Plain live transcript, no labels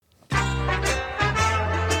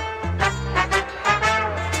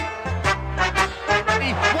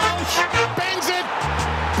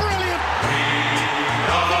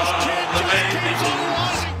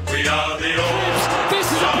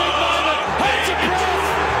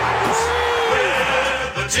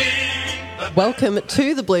Welcome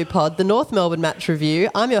to the Blue Pod, the North Melbourne match review.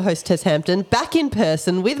 I'm your host, Tess Hampton, back in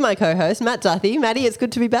person with my co-host, Matt Duthie. Matty, it's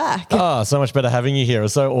good to be back. Oh, so much better having you here. It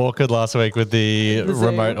was so awkward last week with the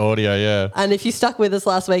remote audio, yeah. And if you stuck with us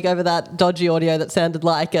last week over that dodgy audio that sounded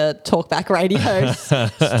like a talkback radio,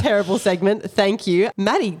 terrible segment, thank you.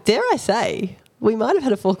 Matty, dare I say, we might have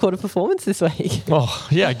had a four-quarter performance this week. Oh,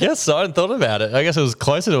 yeah, I guess so. I hadn't thought about it. I guess it was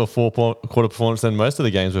closer to a four-quarter performance than most of the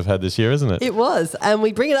games we've had this year, isn't it? It was. And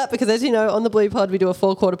we bring it up because, as you know, on the Blue Pod, we do a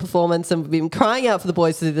four-quarter performance and we've been crying out for the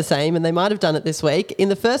boys to do the same, and they might have done it this week. In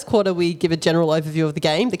the first quarter, we give a general overview of the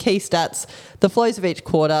game, the key stats, the flows of each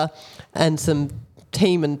quarter, and some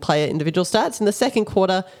team and player individual stats. In the second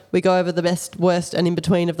quarter, we go over the best, worst and in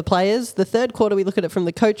between of the players. The third quarter, we look at it from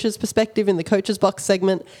the coach's perspective in the coach's box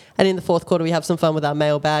segment. And in the fourth quarter, we have some fun with our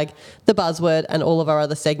mailbag, the buzzword and all of our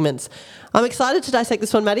other segments. I'm excited to dissect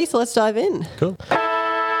this one, Maddie, so let's dive in. Cool.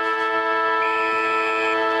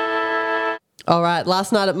 All right,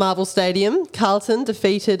 last night at Marvel Stadium, Carlton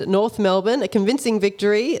defeated North Melbourne, a convincing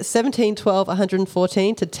victory, 17-12,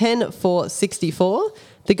 114 to 10-4, 64.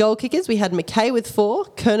 The goal kickers, we had McKay with 4,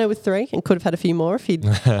 Kerner with 3, and could have had a few more if he'd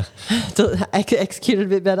executed a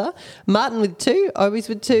bit better. Martin with 2, Obies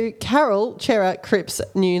with 2, Carroll, Chera, Cripps,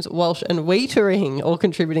 Nunes, Walsh and Wiedering all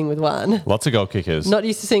contributing with 1. Lots of goal kickers. Not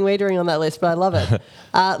used to seeing Wiedering on that list, but I love it.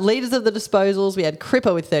 Leaders of the disposals, we had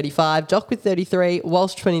Cripper with 35, Doc with 33,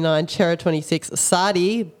 Walsh 29, Chera 26,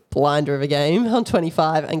 Sardi, blinder of a game, on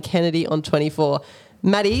 25, and Kennedy on 24.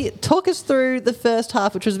 Matty, talk us through the first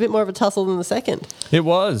half, which was a bit more of a tussle than the second. It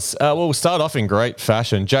was. Well, we'll start off in great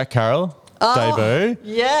fashion. Jack Carroll, debut.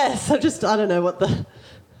 Yes. I don't know what the...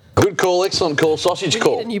 Good call, excellent call, sausage We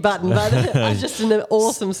call. need a new button, but it's just an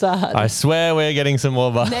awesome start. I swear we're getting some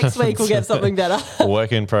more buttons. Next week we'll get something better.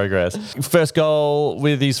 Work in progress. First goal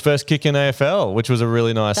with his first kick in AFL, which was a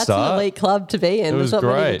really nice That's start. an elite club to be in. It was There's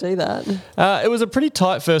not many great. that do that. It was a pretty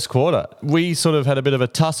tight first quarter. We sort of had a bit of a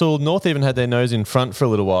tussle. North even had their nose in front for a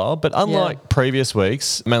little while, but unlike previous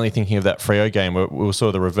weeks, mainly thinking of that Freo game, we were sort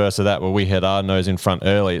of the reverse of that, where we had our nose in front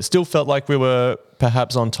early. It still felt like we were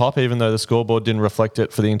perhaps on top, even though the scoreboard didn't reflect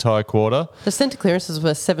it for the entire quarter. The centre clearances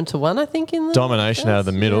were 7-1, I think, in the Domination out of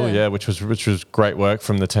the middle, which was great work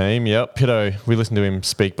from the team. Yep, Pitto, we listened to him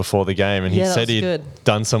speak before the game, and he said he'd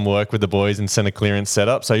done some work with the boys in centre clearance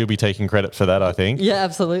setup, so you'll be taking credit for that, I think. Yeah,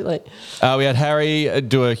 absolutely. We had Harry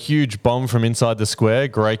do a huge bomb from inside the square,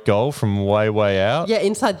 great goal from way out. Yeah,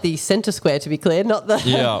 inside the centre square, to be clear, not the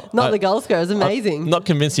the goal square. It was amazing. I'm not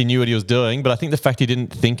convinced he knew what he was doing, but I think the fact he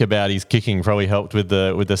didn't think about his kicking probably helped with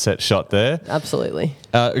the set shot there. Absolutely.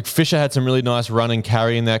 Fisher had some really nice run and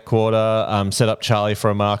carry in that quarter, set up Charlie for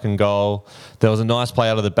a mark and goal. There was a nice play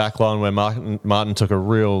out of the back line where Martin took a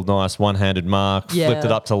real nice one-handed mark, flipped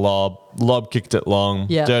it up to Lob. Lob kicked it long.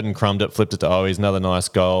 Durden crumbed it, flipped it to Owies. Another nice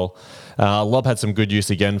goal. Lob had some good use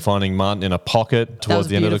again, finding Martin in a pocket towards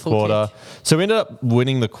the end of the quarter. Kick. So we ended up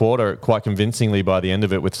winning the quarter quite convincingly by the end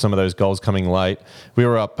of it, with some of those goals coming late. We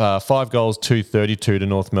were up 5 goals, 2-32 to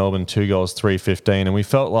North Melbourne, 2 goals, 3-15, and we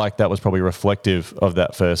felt like that was probably reflective of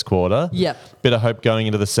that first quarter. Yep. Bit of hope going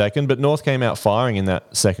into the second, but North came out firing in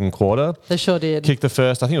that second quarter. They sure did. Kicked the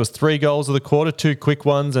first, I think it was 3 goals of the quarter, 2 quick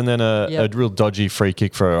ones, and then a real dodgy free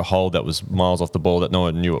kick for a hold that was miles off the ball that no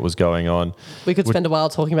one knew what was going on. We could spend a while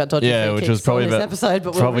talking about dodgy free which kicks was probably on this episode,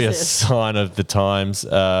 but probably a sign of the times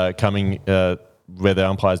coming where the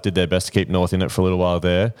umpires did their best to keep North in it for a little while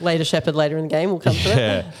there. Later Shepherd later in the game will come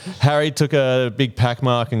through. Harry took a big pack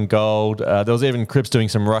mark and gold. There was even Cripps doing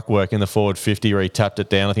some ruck work in the forward 50 where he tapped it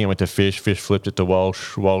down. I think it went to Fish. Fish flipped it to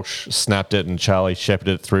Walsh. Walsh snapped it and Charlie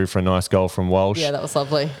shepherded it through for a nice goal from Walsh. Yeah, that was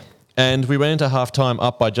lovely. And we went into half-time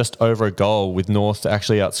up by just over a goal, with North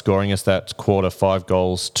actually outscoring us that quarter, 5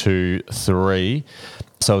 goals to 3.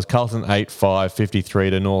 So it was Carlton 8-5,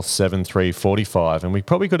 53 to North 7-3, 45. And we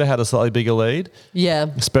probably could have had a slightly bigger lead. Yeah.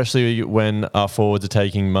 Especially when our forwards are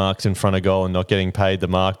taking marks in front of goal and not getting paid the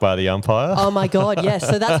mark by the umpire. Oh, my God, yes.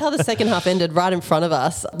 So that's how the second half ended, right in front of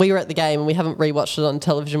us. We were at the game and we haven't rewatched it on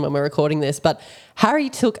television when we're recording this, but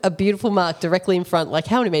Harry took a beautiful mark directly in front. Like,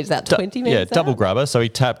 how many metres out? 20 metres out? Yeah, double grabber. So he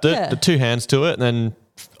tapped it, the 2 hands to it, and then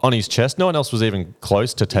on his chest. No one else was even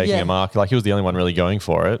close to taking a mark. Like, he was the only one really going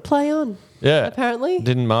for it. Play on. Yeah. Apparently.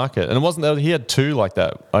 Didn't mark it. And it wasn't that he had 2 like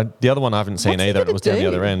that. The other one I haven't seen either. It was down the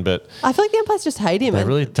other end. But I feel like the umpires just hate him. They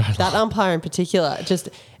really don't. That umpire in particular,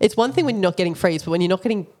 it's one thing when you're not getting frees, but when you're not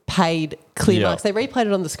getting paid clear marks, they replayed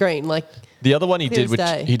it on the screen. Like, The other one he Clear did, as which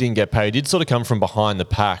day. he didn't get paid, he did sort of come from behind the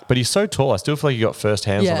pack, but he's so tall. I still feel like he got first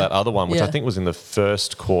hands on that other one, which I think was in the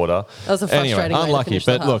first quarter. That was a frustrating way to unlucky. finish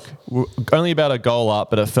the But look, only about a goal up,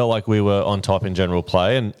 but it felt like we were on top in general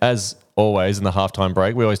play. And as always in the halftime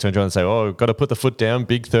break, we always turn around and say, we've got to put the foot down,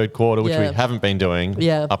 big third quarter, which we haven't been doing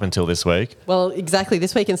up until this week. Well, exactly.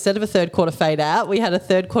 This week, instead of a third quarter fade out, we had a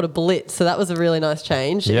third quarter blitz. So that was a really nice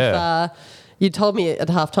change. Yeah. If you told me at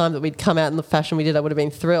halftime that we'd come out in the fashion we did, I would have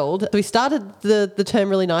been thrilled. We started the term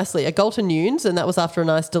really nicely. A goal to Nunes, and that was after a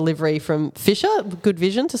nice delivery from Fisher. Good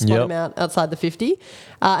vision to spot him out outside the 50.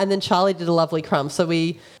 And then Charlie did a lovely crumb. So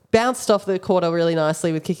we bounced off the quarter really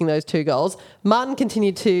nicely with kicking those 2 goals. Martin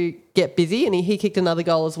continued to get busy, and he kicked another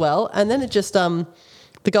goal as well. And then it just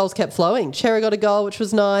the goals kept flowing. Cherry got a goal, which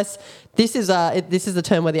was nice. This is the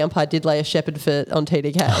term where the umpire did lay a shepherd foot on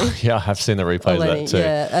TDK. Yeah, I have seen the replay of that too.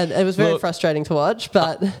 Yeah, and it was very frustrating to watch,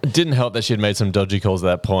 but it didn't help that she had made some dodgy calls at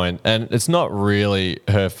that point, and it's not really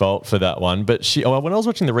her fault for that one. But when I was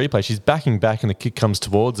watching the replay, she's backing back and the kick comes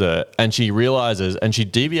towards her, and she realizes and she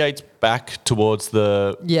deviates back towards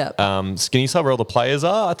the skinny side where all the players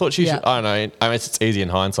are. I thought she should. I don't know. I mean, it's easy in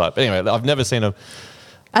hindsight, but anyway, I've never seen a.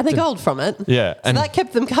 And they gold from it. Yeah. So and that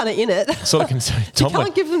kept them kind of in it. Sort of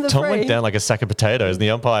Tom went down like a sack of potatoes and the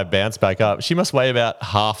umpire bounced back up. She must weigh about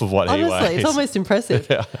half of what he weighs. Honestly, it's almost impressive.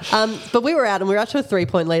 But we were out and we were up to a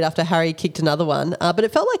 3-point lead after Harry kicked another one. But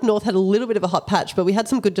it felt like North had a little bit of a hot patch, but we had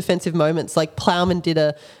some good defensive moments. Like Plowman did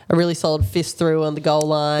a really solid fist through on the goal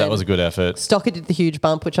line. That was a good effort. Stocker did the huge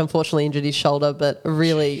bump, which unfortunately injured his shoulder, but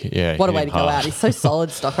really, what a way to go out. He's so solid,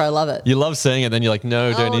 Stocker. I love it. You love seeing it, then you're like,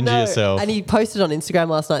 no, don't injure yourself. And he posted on Instagram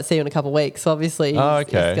last night, see you in a couple of weeks. So obviously he's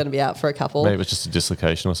going to be out for a couple. Maybe it was just a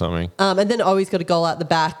dislocation or something. And then always got a goal out the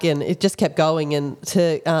back and it just kept going. And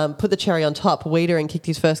to put the cherry on top, Wiedering kicked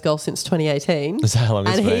his first goal since 2018. Is that how long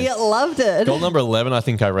it's been? And he loved it. Goal number 11, I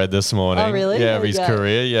think I read this morning. Oh, really? Yeah, of his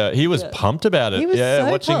career. Yeah, he was pumped about it. He was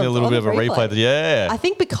so watching pumped a little bit of a replay. Yeah. I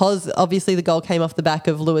think because obviously the goal came off the back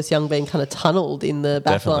of Lewis Young being kind of tunnelled in the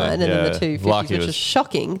back line and then the 250s, which was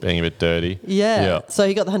shocking. Being a bit dirty. Yeah. So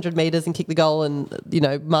he got the 100 metres and kicked the goal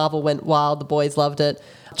and, Marvel went wild. The boys loved it.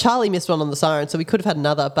 Charlie missed one on the siren, so we could have had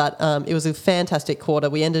another, but it was a fantastic quarter.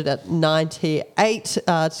 We ended at 98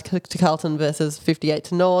 to Carlton versus 58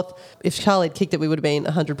 to North. If Charlie had kicked it, we would have been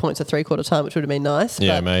 100 points at three-quarter time, which would have been nice.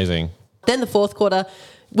 Yeah, but amazing. Then the fourth quarter,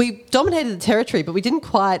 we dominated the territory, but we didn't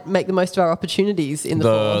quite make the most of our opportunities in the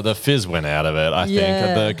fourth. The fizz went out of it, I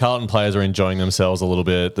think. The Carlton players were enjoying themselves a little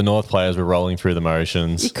bit. The North players were rolling through the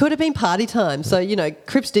motions. It could have been party time. So,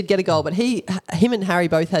 Cripps did get a goal, but him and Harry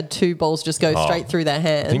both had 2 balls just go straight through their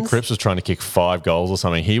hands. I think Cripps was trying to kick 5 goals or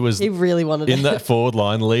something. He really wanted it. In that forward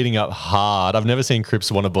line, leading up hard. I've never seen Cripps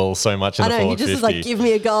want a ball so much in the forward 50. He just was like, give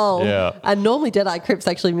me a goal. Yeah. And normally Deadeye Cripps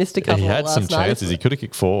actually missed a couple last night. He had some night. chances. He could have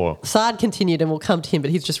kicked 4. Sard continued, and we'll come to him, but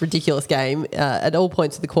he's just ridiculous game. At all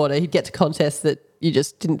points of the quarter, he'd get to contests that you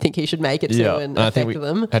just didn't think he should make it to and I think affect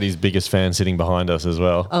them. Had his biggest fan sitting behind us as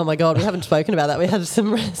well. Oh my God, we haven't spoken about that. We had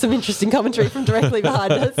some interesting commentary from directly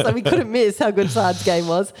behind us, so we couldn't miss how good Sard's game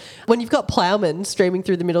was. When you've got Plowman streaming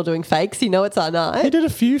through the middle doing fakes, it's our night. He did a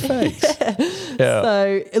few fakes. Yeah.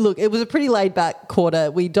 So, look, it was a pretty laid-back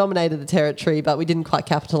quarter. We dominated the territory, but we didn't quite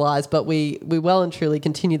capitalise, but we well and truly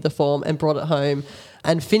continued the form and brought it home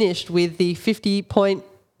and finished with the 50-point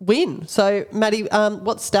win. So, Maddie,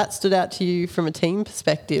 what stats stood out to you from a team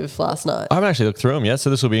perspective last night? I haven't actually looked through them yet, so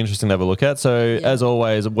this will be interesting to have a look at. So, as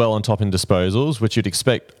always, well on top in disposals, which you'd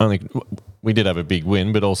expect. Only we did have a big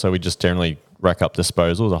win, but also we just generally rack up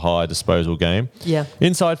disposals, a high disposal game. Yeah.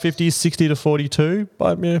 Inside 50s, 60 to 42.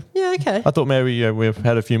 But yeah, okay. I thought maybe we've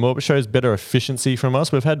had a few more, but shows better efficiency from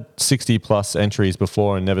us. We've had 60-plus entries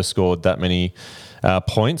before and never scored that many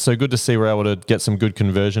points. So good to see we're able to get some good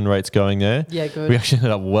conversion rates going there. Yeah, good. We actually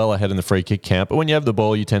ended up well ahead in the free kick count. But when you have the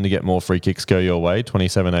ball, you tend to get more free kicks go your way,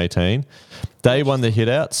 27-18. They won the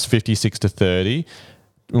hit-outs, 56 to 30.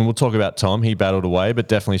 And we'll talk about Tom. He battled away, but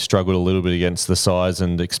definitely struggled a little bit against the size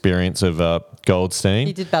and experience of Goldstein.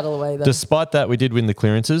 He did battle away, though. Despite that, we did win the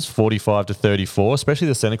clearances, 45 to 34, especially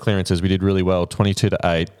the centre clearances. We did really well, 22 to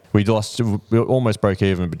 8. We almost broke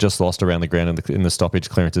even, but just lost around the ground in the stoppage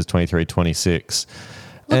clearances, 23-26.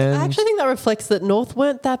 Look, I actually think that reflects that North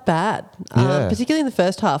weren't that bad, particularly in the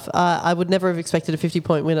first half. I would never have expected a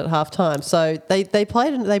 50-point win at half time. So they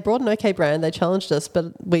played and they brought an okay brand. They challenged us,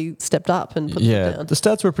 but we stepped up and put them down. The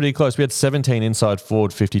stats were pretty close. We had 17 inside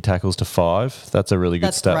forward, 50 tackles to 5. That's a really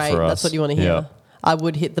good stat great. for us. That's what you want to hear. Yeah. I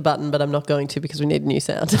would hit the button, but I'm not going to because we need a new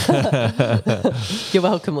sound. You're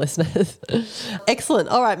welcome, listeners. Excellent.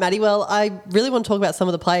 All right, Maddie. Well, I really want to talk about some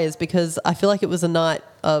of the players because I feel like it was a night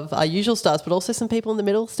of our usual stars, but also some people in the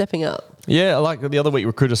middle stepping up. Yeah, like the other week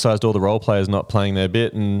we criticised all the role players not playing their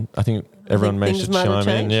bit, and I think everyone managed to chime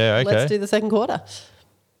in. Yeah, okay. Let's do the second quarter.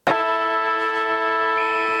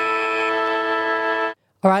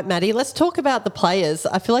 All right, Maddie, let's talk about the players.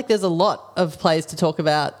 I feel like there's a lot of players to talk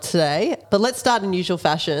about today, but let's start in usual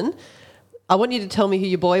fashion. I want you to tell me who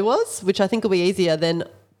your boy was, which I think will be easier than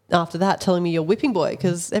after that telling me your whipping boy,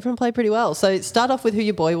 because everyone played pretty well. So start off with who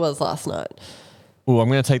your boy was last night. Oh, I'm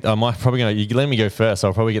going to take. You let me go first.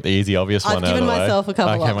 I'll probably get the easy, obvious one out of the way. I've given myself a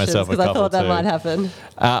couple options because I thought that might happen.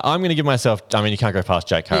 I'm going to give myself. I mean, you can't go past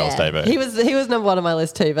Jake Carroll's debut. He was number one on my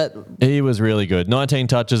list too, but he was really good. 19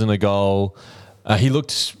 touches and a goal. He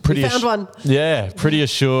looked pretty. He found one. Yeah, pretty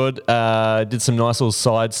assured. Did some nice little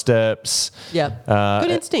side steps. Yeah, good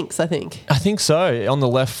instincts, I think. I think so. On the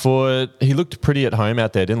left foot, he looked pretty at home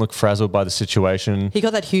out there. Didn't look frazzled by the situation. He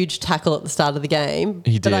got that huge tackle at the start of the game.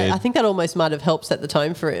 He did. I think that almost might have helped set the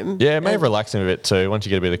tone for him. Yeah, it may have relaxed him a bit too once you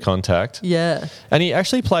get a bit of contact. Yeah. And he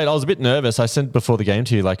actually played. I was a bit nervous. I said before the game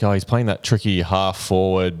to you, like, he's playing that tricky half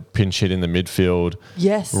forward pinch hit in the midfield.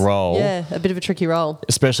 Role. Yeah, a bit of a tricky role,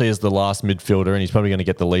 especially as the last midfielder, and he's probably going to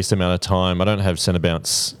get the least amount of time. I don't have centre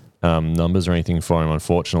bounce numbers or anything for him,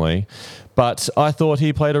 unfortunately. But I thought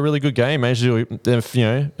he played a really good game. Managed to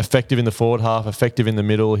do, effective in the forward half, effective in the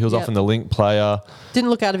middle. He was often the link player. Didn't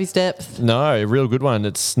look out of his depth. No, a real good one.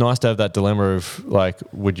 It's nice to have that dilemma of, like,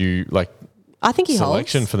 would you, like, I think he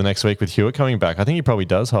selection holds for the next week with Hewitt coming back. I think he probably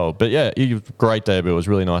does hold. But yeah, great debut. It was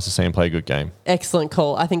really nice to see him play a good game. Excellent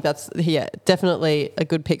call. I think that's definitely a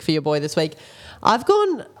good pick for your boy this week.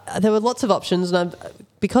 There were lots of options, and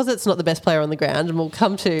because it's not the best player on the ground, and we'll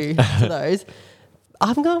come to those,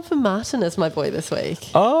 I'm going for Martin as my boy this week.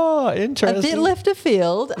 Oh, interesting. A bit left of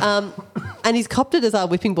field, and he's copped it as our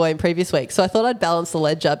whipping boy in previous weeks. So I thought I'd balance the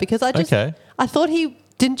ledger because I thought he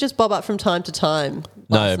didn't just bob up from time to time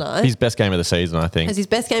last night. His best game of the season, I think. It's his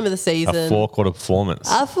best game of the season. A four-quarter performance.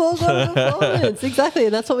 Exactly,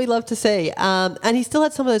 and that's what we love to see. And he still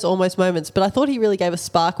had some of those almost moments, but I thought he really gave a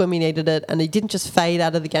spark when we needed it, and he didn't just fade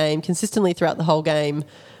out of the game consistently throughout the whole game.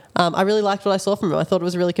 I really liked what I saw from him. I thought it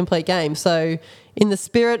was a really complete game. So in the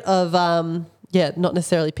spirit of, not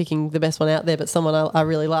necessarily picking the best one out there, but someone I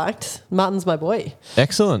really liked, Martin's my boy.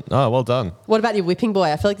 Excellent. Oh, well done. What about your whipping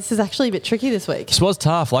boy? I feel like this is actually a bit tricky this week. This was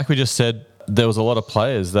tough. Like we just said, there was a lot of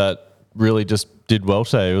players that really just did well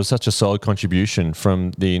today. It was such a solid contribution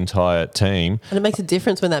from the entire team. And it makes a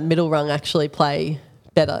difference when that middle rung actually play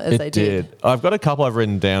better as they did. I've got a couple I've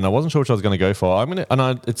written down. I wasn't sure which I was going to go for.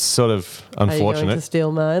 It's sort of unfortunate. Are you going to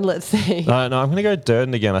steal mine? Let's see. No, I'm going to go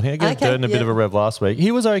Durden again. I think I gave Durden a bit of a rev last week.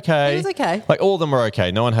 He was okay. He was okay. Like, all of them were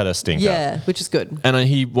okay. No one had a stinker. Yeah, which is good. And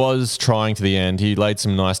he was trying to the end. He laid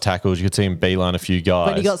some nice tackles. You could see him beeline a few guys.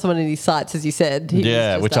 When he got someone in his sights, as you said.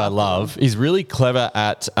 Which I love. He's really clever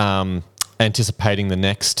at anticipating the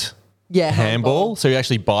next handball. So he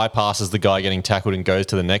actually bypasses the guy getting tackled and goes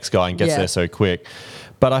to the next guy and gets there so quick.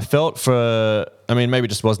 But I felt maybe it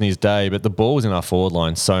just wasn't his day, but the ball was in our forward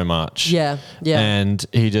line so much. Yeah. And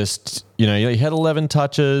he just, he had 11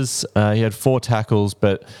 touches, he had 4 tackles,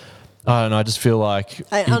 but I don't know, I just feel like...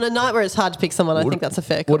 on a night where it's hard to pick someone, I think that's a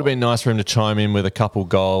fair call. Would have been nice for him to chime in with a couple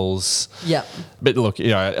goals. Yeah. But look,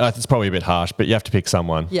 it's probably a bit harsh, but you have to pick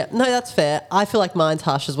someone. Yeah, no, that's fair. I feel like mine's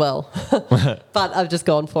harsh as well, but I've just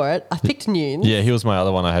gone for it. I picked Nunes. Yeah, he was my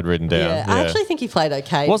other one I had written down. Yeah, I actually think he played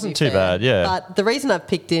okay. Wasn't too bad, yeah. But the reason I've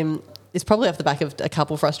picked him is probably off the back of a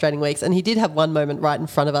couple frustrating weeks, and he did have one moment right in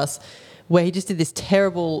front of us where he just did this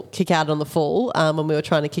terrible kick out on the full when we were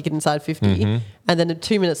trying to kick it inside 50. Mm-hmm. And then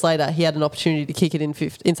 2 minutes later, he had an opportunity to kick it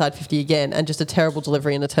inside 50 again, and just a terrible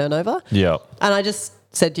delivery and a turnover. Yeah. And I just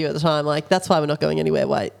said to you at the time, like, that's why we're not going anywhere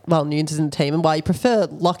while Nunes is in the team, and why you prefer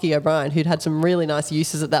Lockie O'Brien, who'd had some really nice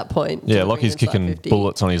uses at that point. Yeah, Lockie's kicking 50.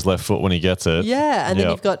 Bullets on his left foot when he gets it. Yeah, and then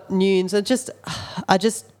you've got Nunes. I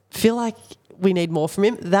just feel like we need more from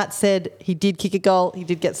him. That said, he did kick a goal. He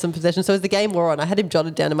did get some possession. So as the game wore on, I had him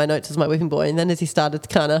jotted down in my notes as my whipping boy. And then as he started to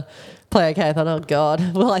kind of play okay, I thought, oh,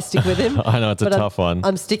 God, will I stick with him? I know, it's a tough one.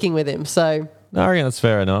 I'm sticking with him. So I reckon that's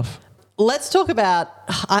fair enough. Let's talk about...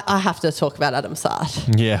 I have to talk about Adam Sard.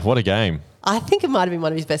 Yeah, what a game. I think it might have been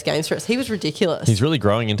one of his best games for us. He was ridiculous. He's really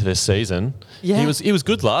growing into this season. Yeah. He was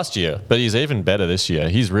good last year, but he's even better this year.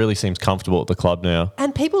 He really seems comfortable at the club now.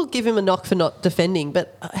 And people give him a knock for not defending,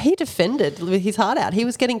 but he defended with his heart out. He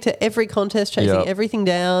was getting to every contest, chasing everything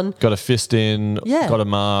down. Got a fist in, got a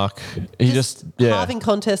mark. He just halving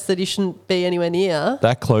contests that he shouldn't be anywhere near.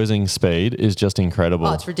 That closing speed is just incredible.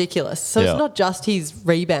 Oh, it's ridiculous. So it's not just his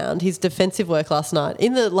rebound, his defensive work last night.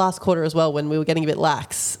 In the last quarter as well, when we were getting a bit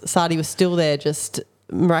lax, Sardi was still there just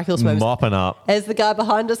miraculous moments. Mopping up. As the guy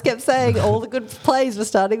behind us kept saying, all the good plays were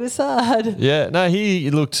starting with Sard. Yeah, no,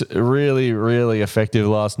 he looked really, really effective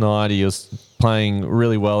last night. He was playing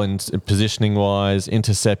really well in positioning-wise,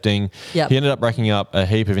 intercepting. Yep. He ended up racking up a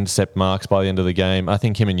heap of intercept marks by the end of the game. I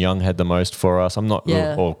think him and Young had the most for us. I'm not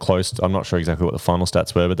or close. I'm not sure exactly what the final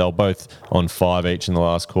stats were, but they were both on 5 each in the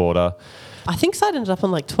last quarter. I think Sard ended up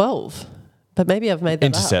on like 12, but maybe I've made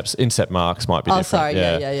that up. Intercept marks might be different. Sorry.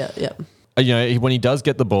 Yeah. When he does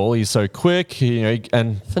get the ball, he's so quick,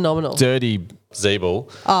 and phenomenal. Dirty Zeeble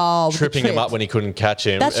tripping him up when he couldn't catch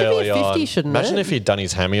him that should early be a 50, on. shouldn't Imagine it? if he'd done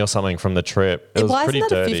his hammy or something from the trip. It was Why pretty isn't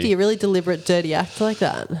that dirty. a 50, a really deliberate, dirty act like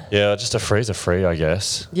that? Yeah, just a freezer free, I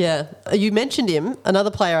guess. Yeah. You mentioned him.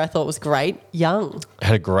 Another player I thought was great, Young.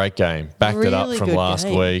 Had a great game. Backed it up Really from good last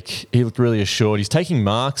game. week. He looked really assured. He's taking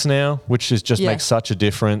marks now, which is just makes such a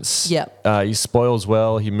difference. Yeah. He spoils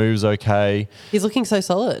well. He moves okay. He's looking so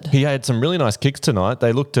solid. He had some really nice kicks tonight.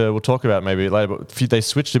 They looked, we'll talk about maybe later, but they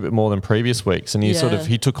switched a bit more than previous weeks. And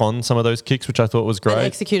he took on some of those kicks, which I thought was great. And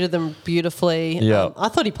executed them beautifully. Yeah. I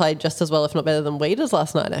thought he played just as well, if not better than Weeders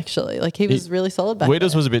last night, actually. Like, he was really solid back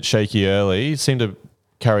Weeders there. was a bit shaky early. He seemed to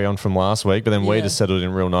carry on from last week, but then Weeders settled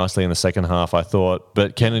in real nicely in the second half, I thought.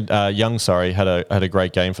 But Young, had a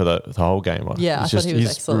great game for the whole game. Yeah, I thought he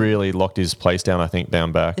was excellent. He's really locked his place down, I think,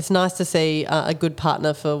 down back. It's nice to see a good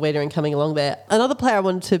partner for Wiedering coming along there. Another player I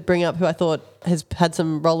wanted to bring up who I thought has had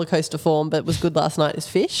some roller coaster form but was good last night is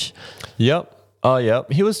Fish. Yep. Oh, yeah.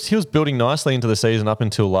 He was building nicely into the season up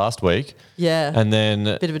until last week. Yeah. And then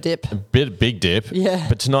bit of a dip. Big dip. Yeah.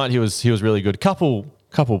 But tonight he was really good. Couple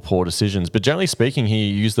poor decisions, but generally speaking, he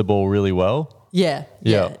used the ball really well. Yeah.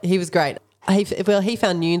 He was great. He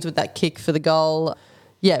found Nunes with that kick for the goal.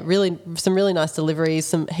 Yeah, really, some really nice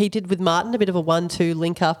deliveries. He did with Martin a bit of a 1-2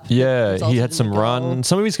 link up. Yeah, he had some run.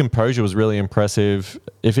 Some of his composure was really impressive.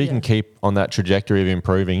 If he can keep on that trajectory of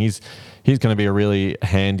improving, he's going to be a really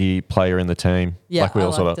handy player in the team. Yeah, like we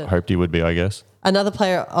all sort of hoped he would be, I guess. Another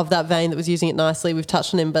player of that vein that was using it nicely, we've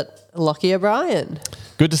touched on him, but Lockie O'Brien.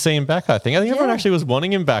 Good to see him back, I think. Everyone actually was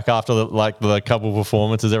wanting him back after the couple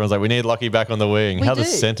performances. Everyone's like, we need Lockie back on the wing. The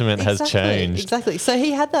sentiment has changed. Exactly. So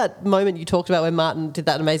he had that moment you talked about where Martin did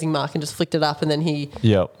that amazing mark and just flicked it up and then he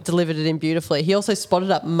delivered it in beautifully. He also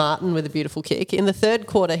spotted up Martin with a beautiful kick. In the third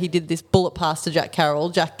quarter, he did this bullet pass to Jack Carroll.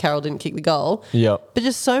 Jack Carroll didn't kick the goal. Yep. But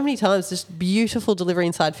just so many times, just beautiful delivery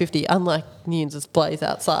inside 50, unlike Nunes' plays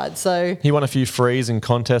outside. So he won a few frees and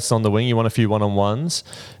contests on the wing. He won a few one-on-ones.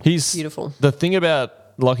 He's beautiful. The thing about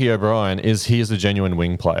Lockie O'Brien is he is a genuine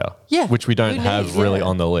wing player, which we don't have really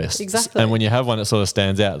on the list. Exactly. And when you have one, it sort of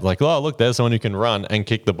stands out. Like, oh, look, there's someone who can run and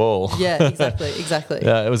kick the ball. Yeah, exactly.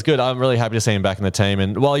 Yeah, it was good. I'm really happy to see him back in the team.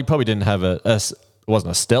 And while he probably didn't have it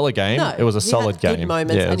wasn't a stellar game, it was a solid game. Good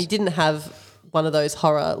moments, and he didn't have one of those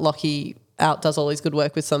horror Lockie outdoes all his good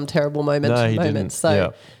work with some terrible moments. Didn't.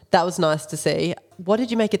 So that was nice to see. What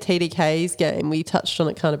did you make of TDK's game? We touched on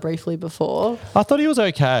it kind of briefly before. I thought he was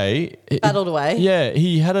okay. Battled away. Yeah,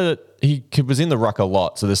 he was in the ruck a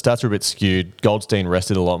lot, so the stats were a bit skewed. Goldstein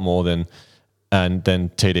rested a lot more than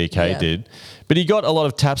TDK did. But he got a lot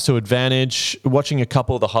of taps to advantage. Watching a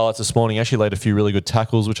couple of the highlights this morning, he actually laid a few really good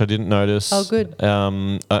tackles, which I didn't notice. Oh, good.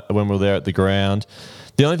 When we were there at the ground.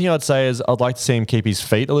 The only thing I'd say is I'd like to see him keep his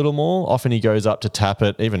feet a little more. Often he goes up to tap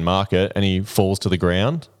it, even mark it, and he falls to the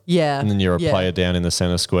ground. Yeah. And then you're a player down in the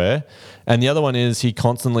centre square. And the other one is he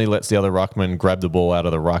constantly lets the other ruckman grab the ball out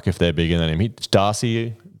of the ruck if they're bigger than him.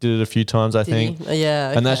 Darcy did it a few times, I think. Yeah.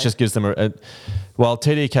 Okay. And that just gives them while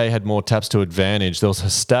TDK had more taps to advantage, there was a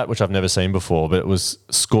stat which I've never seen before, but it was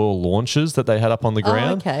score launches that they had up on the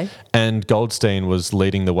ground. Oh, okay. And Goldstein was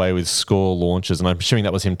leading the way with score launches, and I'm assuming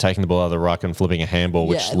that was him taking the ball out of the ruck and flipping a handball,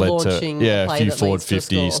 which led to a few forward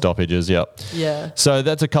 50 stoppages. Yep. Yeah. So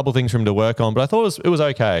that's a couple things for him to work on, but I thought it was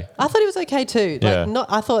okay. I thought he was okay too.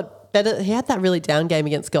 I thought better. He had that really down game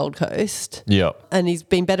against Gold Coast. Yep. And he's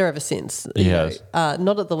been better ever since. He has.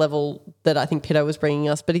 Not at the level that I think Pitto was bringing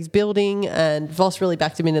us, but he's building, and Voss really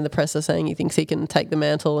backed him in the presser saying he thinks he can take the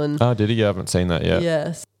mantle. And oh, did he? I haven't seen that yet.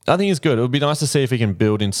 Yes. I think it's good. It would be nice to see if he can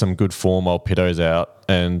build in some good form while Pitto's out,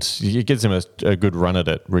 and it gives him a good run at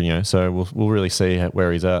it, So we'll really see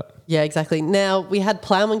where he's at. Yeah, exactly. Now, we had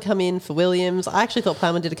Plowman come in for Williams. I actually thought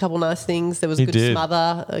Plowman did a couple nice things. There was a good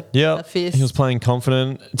smother, a fist. He was playing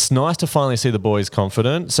confident. It's nice to finally see the boys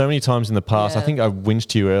confident. So many times in the past, I think I whinged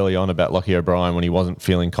to you early on about Lockie O'Brien when he wasn't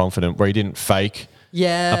feeling confident, where he didn't fake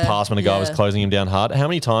a pass when a guy was closing him down hard. How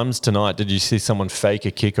many times tonight did you see someone fake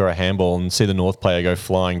a kick or a handball and see the North player go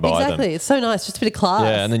flying by them? Exactly. It's so nice. Just a bit of class.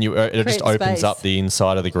 Yeah, and then it just opens up the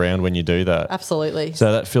inside of the ground when you do that. Absolutely. So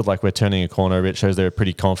that feels like we're turning a corner a bit. Shows they're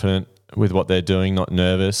pretty confident with what they're doing, not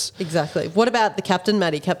nervous. Exactly. What about the captain,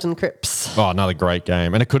 Matty, Captain Cripps? Oh, another great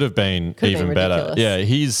game. And it could have been even better. Ridiculous. Yeah,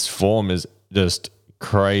 his form is just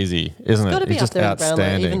crazy, isn't it? Got to be He's just up there in Brownlow,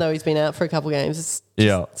 outstanding. even though he's been out for a couple of games. It's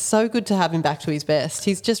just so good to have him back to his best.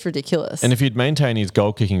 He's just ridiculous. And if he'd maintained his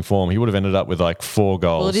goal-kicking form, he would have ended up with like 4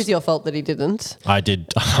 goals. Well, it is your fault that he didn't. I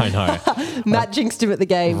know. Matt jinxed him at the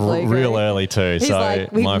game. Real early too, He's so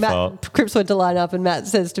like, my fault. Cripps went to line up and Matt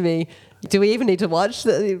says to me, do we even need to watch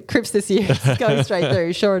the Cripps this year? He's going straight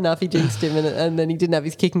through. Sure enough, he jinxed him and then he didn't have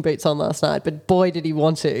his kicking boots on last night, but boy, did he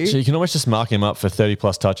want to. So you can almost just mark him up for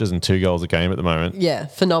 30-plus touches and 2 goals a game at the moment. Yeah,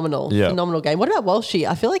 phenomenal. Yeah. Phenomenal game. What about Walshy?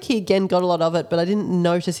 I feel like he again got a lot of it, but I didn't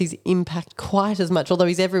notice his impact quite as much, although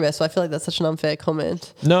he's everywhere, so I feel like that's such an unfair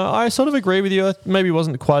comment. No, I sort of agree with you. Maybe he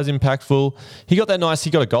wasn't quite as impactful. He got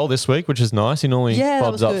a goal this week, which is nice. He normally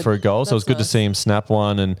bobs up for a goal, so it was good to see him snap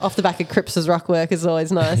one. And off the back of Cripps's ruck work is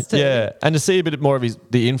always nice too. Yeah, and to see a bit more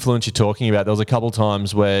of the influence you're talking about. There was a couple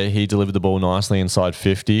times where he delivered the ball nicely inside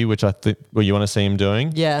 50, which I think you want to see him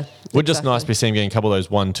doing. Yeah. Would just nice to be seeing him getting a couple of those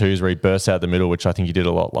 1-2s where he bursts out the middle, which I think he did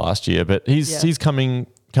a lot last year. But he's coming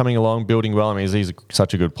along, building well. I mean, he's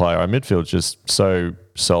such a good player. Our midfield's just so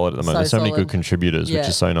solid at the moment. There's so many good contributors, which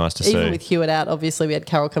is so nice to see. Even with Hewitt out, obviously we had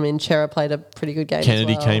Carroll come in. Chera played a pretty good game.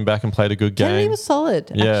 Kennedy as well. came back and played a good game. Kennedy was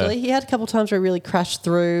solid, actually. He had a couple of times where he really crashed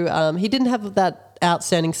through. He didn't have that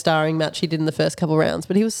outstanding starring match he did in the first couple of rounds,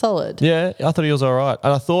 but he was solid. Yeah, I thought he was all right.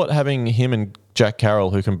 And I thought having him and Jack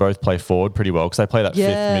Carroll, who can both play forward pretty well, because they play that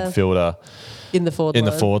fifth midfielder in the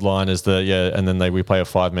forward line as and then we play a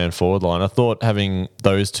 5-man forward line. I thought having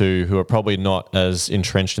those two, who are probably not as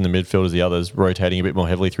entrenched in the midfield as the others, rotating a bit more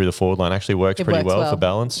heavily through the forward line, actually works pretty well for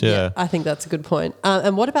balance. Yeah, I think that's a good point.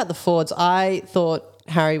 And what about the forwards? I thought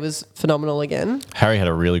Harry was phenomenal again. Harry had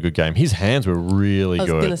a really good game. His hands were really good.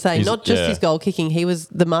 I was going to say, not just his goal kicking. He was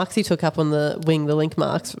the marks he took up on the wing, the link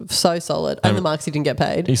marks, so solid. And the marks he didn't get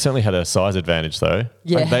paid. He certainly had a size advantage, though.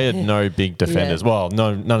 Yeah. Like, they had no big defenders. Well,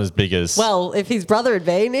 none as big as... Well, if his brother had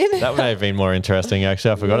been in... That may have been more interesting,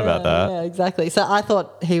 actually. I forgot about that. Yeah, exactly. So I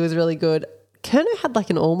thought he was really good. Kerno had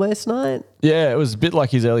like an almost night. Yeah, it was a bit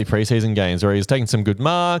like his early preseason games where he was taking some good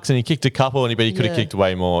marks and he kicked a couple, but he could have kicked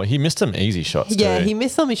way more. He missed some easy shots too. Yeah, he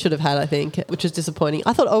missed some he should have had, I think, which is disappointing.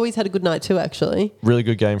 I thought Owies had a good night too, actually. Really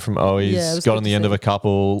good game from Owies. Yeah, got on the end of a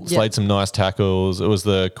couple, slayed some nice tackles. It was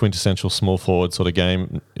the quintessential small forward sort of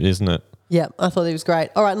game, isn't it? Yeah, I thought he was great.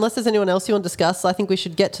 All right, unless there's anyone else you want to discuss, I think we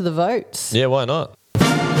should get to the votes. Yeah, why not?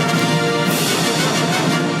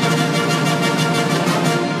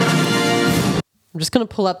 I'm just going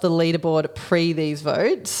to pull up the leaderboard pre these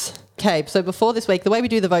votes. Okay, so before this week, the way we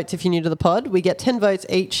do the votes, if you're new to the pod, we get 10 votes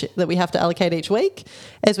each that we have to allocate each week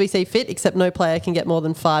as we see fit, except no player can get more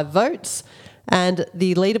than 5 votes. And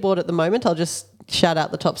the leaderboard at the moment, I'll just shout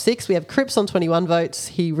out the top 6. We have Cripps on 21 votes.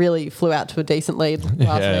 He really flew out to a decent lead last week.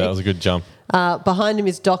 Yeah, that was a good jump. Behind him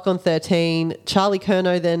is Doc on 13, Charlie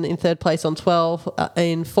Curnow then in 3rd place on 12,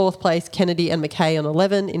 in 4th place Kennedy and McKay on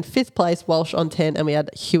 11, in 5th place Walsh on 10, and we had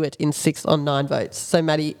Hewitt in 6th on 9 votes. So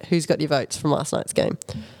Matty, who's got your votes from last night's game?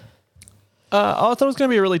 I thought it was going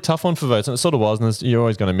to be a really tough one for votes, and it sort of was, and you're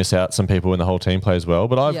always going to miss out some people when the whole team plays well,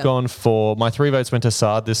 but I've gone for, my 3 votes went to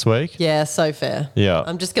Sard this week. Yeah, so fair. Yeah.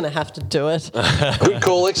 I'm just going to have to do it. Good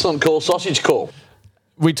call, excellent call, sausage call.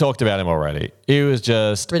 We talked about him already. He was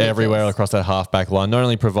just everywhere across that half-back line, not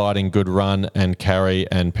only providing good run and carry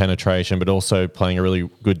and penetration, but also playing a really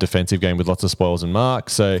good defensive game with lots of spoils and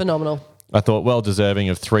marks. So phenomenal. I thought well-deserving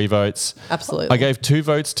of 3 votes. Absolutely. I gave 2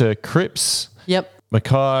 votes to Cripps. Yep.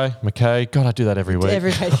 McKay. God, I do that every week.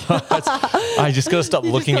 Every week. I just got to stop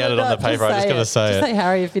looking at it on the paper. I just got to say it. Just say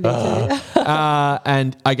Harry if you need to.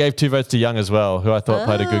 And I gave 2 votes to Young as well, who I thought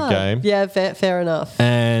played a good game. Yeah, fair enough.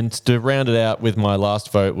 And to round it out with my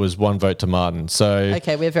last vote was 1 vote to Martin. So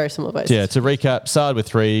okay, we have very similar votes. Yeah, to recap, Sard with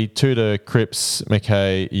 3, 2 to Cripps,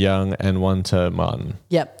 McKay, Young, and 1 to Martin.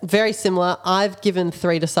 Yep, very similar. I've given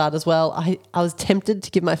 3 to Sard as well. I was tempted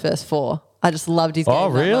to give my first 4. I just loved his game. Oh,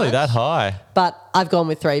 really? That That high? But I've gone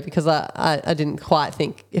with 3 because I didn't quite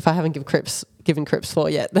think if I haven't given Cripps 4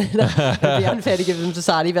 yet, then it'd be unfair to give them to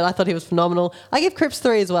Sardi, but I thought he was phenomenal. I give Cripps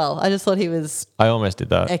 3 as well. I just thought he was I almost did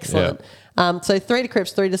that. Excellent. Yeah. So 3 to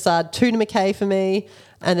Cripps, 3 to Sard, 2 to McKay for me.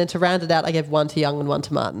 And then to round it out, I gave 1 to Young and 1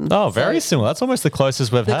 to Martin. Oh, very similar. That's almost the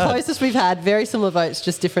closest we've had. The closest we've had. Very similar votes,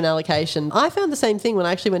 just different allocation. I found the same thing when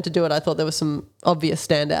I actually went to do it. I thought there were some obvious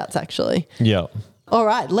standouts, actually. Yeah. All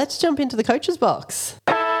right, let's jump into the coach's box.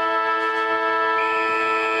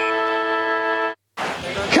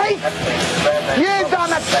 Keith, you've done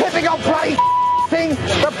the typical bloody thing.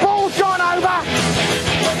 The ball's gone over.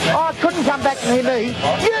 Oh, I couldn't come back to me.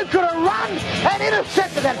 You could have run and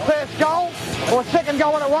set to that first goal, or second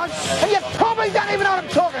goal when it was, and you probably don't even know what I'm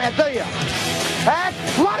talking about, do you?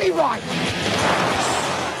 That's bloody right.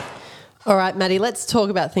 All right, Maddie, let's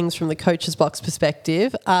talk about things from the coach's box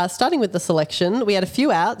perspective. Starting with the selection, we had a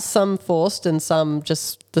few outs, some forced and some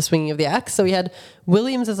just the swinging of the axe. So we had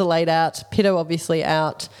Williams as a late out, Pitto obviously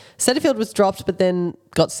out. Setterfield was dropped but then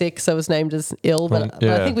got sick, so was named as ill, but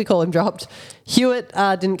I think we call him dropped. Hewitt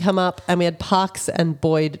didn't come up, and we had Parks and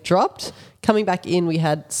Boyd dropped. Coming back in, we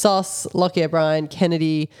had Sauce, Lockie O'Brien,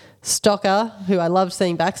 Kennedy, Stocker, who I loved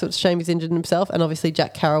seeing back, so it's a shame he's injured himself, and obviously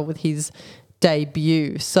Jack Carroll with his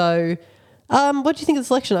debut. So what do you think of the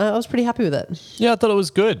selection? I was pretty happy with it. Yeah, I thought it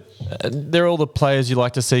was good. They're all the players you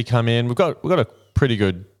like to see come in. We've got a pretty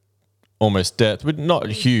good almost depth. We're not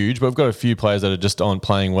huge, but we've got a few players that are just on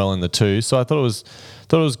playing well in the two. So I thought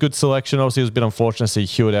it was good selection. Obviously, it was a bit unfortunate to see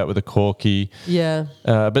Hewitt out with a corky. Yeah.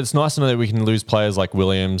 But it's nice to know that we can lose players like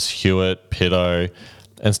Williams, Hewitt, Pitto,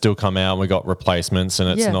 and still come out and we got replacements, and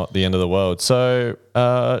it's not the end of the world. So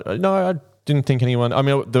no, I didn't think anyone. I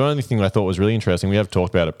mean, the only thing I thought was really interesting, we have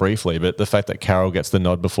talked about it briefly, but the fact that Carroll gets the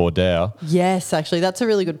nod before Dow. Yes, actually, that's a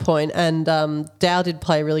really good point. And Dow did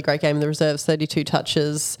play a really great game in the reserves, 32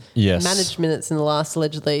 touches. Yes. Managed minutes in the last,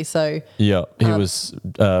 allegedly. So yeah, he was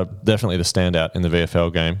definitely the standout in the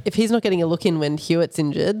VFL game. if he's not getting a look in when Hewitt's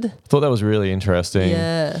injured. I thought that was really interesting.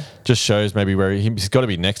 Yeah. Just shows maybe where he's got to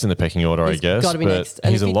be next in the pecking order, I guess. gotta be but next.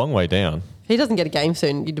 And he's if a long way down. If he doesn't get a game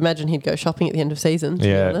soon, you'd imagine he'd go shopping at the end of season, to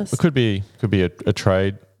be honest. It could be a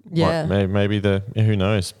trade. Yeah. Maybe who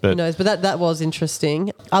knows? But Who knows? But that was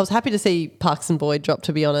interesting. I was happy to see Parks and Boyd drop,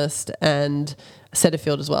 to be honest, and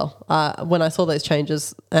Setterfield as well. When I saw those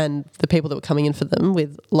changes and the people that were coming in for them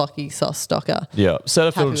with Lockie, Sauce, Stocker. yeah,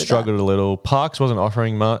 Setterfield with struggled a little. Parks wasn't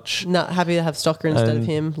offering much. No, happy to have Stocker instead And of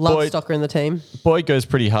him. Love Boyd- Stocker in the team. Boyd goes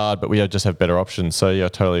pretty hard, but we just have better options. So yeah, I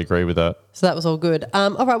totally agree with that. So that was all good.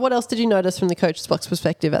 All right, what else did you notice from the coach's box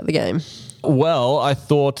perspective at the game? Well, I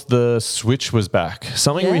thought the switch was back.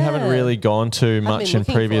 Something we haven't really gone to much in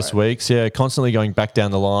looking previous for it. weeks. Yeah, constantly going back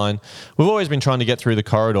down the line. We've always been trying to get through the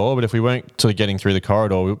corridor, but if we weren't sort of getting through the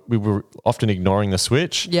corridor, we were often ignoring the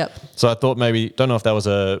switch. Yep. So I thought don't know if that was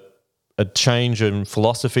a change in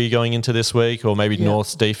philosophy going into this week, or maybe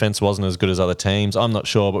North's defense wasn't as good as other teams. I'm not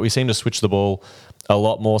sure, but we seem to switch the ball a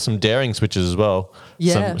lot more. Some daring switches as well.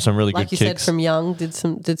 Yeah. Some really like good you kicks. said, from Young did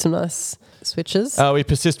some nice switches. We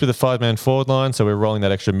persist with a 5-man forward line, so we're rolling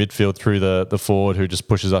that extra midfield through the forward who just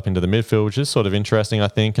pushes up into the midfield, which is sort of interesting, I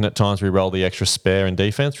think. And at times we roll the extra spare in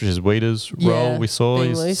defence, which is Weeder's role we saw. being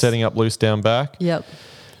He's loose. setting up loose down back. Yep.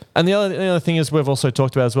 And the other thing is we've also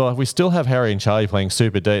talked about as well, we still have Harry and Charlie playing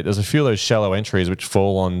super deep. There's a few of those shallow entries which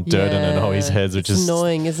fall on Durden and Owi's heads, which it's is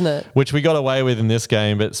annoying, isn't it? which we got away with in this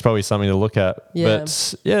game, but it's probably something to look at. Yeah.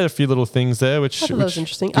 But yeah, a few little things there, which that was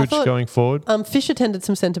interesting. I good thought, going forward. Fish attended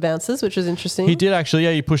some centre bounces, which was interesting. He did actually,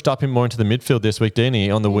 yeah. He pushed up him more into the midfield this week, didn't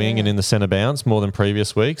he? On the wing and in the centre bounce more than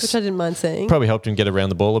previous weeks. Which I didn't mind seeing. Probably helped him get around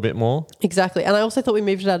the ball a bit more. Exactly. And I also thought we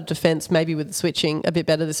moved it out of defence, maybe with the switching, a bit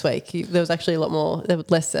better this week. There was actually a lot more, there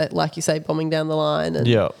was less, like you say, bombing down the line. And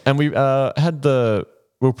Yeah, and we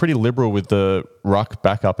we were pretty liberal with the ruck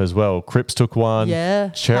backup as well. Cripps took one. Yeah,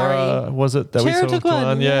 Chera, Harry. was it? That Chera we saw took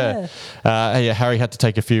one, Yeah. Harry had to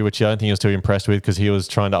take a few, which I don't think he was too impressed with because he was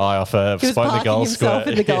trying to eye off a he was spot in the parking goal himself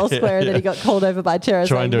square. in the goal square, and then he got called over by Chera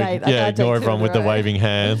Trying saying, to mate, I can't ignore take two everyone in with a the row." waving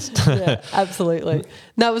hands. Yeah, absolutely.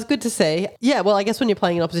 No, it was good to see. Yeah, well, I guess when you're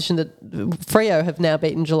playing an opposition that Freo have now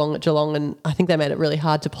beaten Geelong at Geelong, and I think they made it really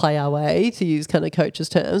hard to play our way, to use kind of coaches'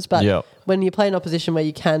 terms. But Yep. when you play an opposition where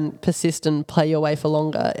you can persist and play your way for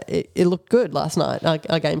longer, it looked good last night,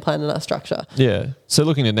 our game plan and our structure. Yeah. So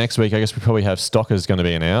looking at next week, I guess we probably have Stocker's going to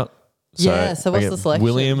be an out. So what's I the guess selection?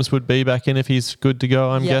 Williams would be back in if he's good to go,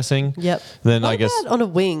 I'm Yep. guessing. Yep. Then What I guess about on a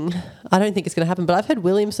wing? I don't think it's going to happen, but I've heard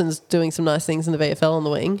Williamson's doing some nice things in the VFL on the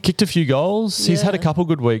wing. kicked a few goals. He's had a Yeah. couple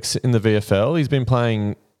good weeks in the VFL. He's been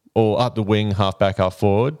playing or up the wing, half back, half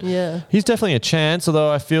forward. Yeah. He's definitely a chance,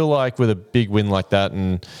 although I feel like with a big win like that,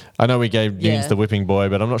 and I know we gave Nunes the whipping boy,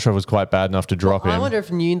 but I'm not sure it was quite bad enough to drop him. I wonder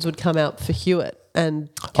if Nunes would come out for Hewitt and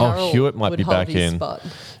Carroll Hewitt might would be hold back his in. spot.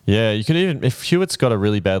 Yeah, you could even, if Hewitt's got a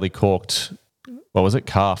really badly corked, what was it,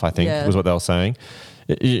 calf, I think, Yeah. was what they were saying.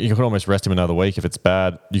 You could almost rest him another week if it's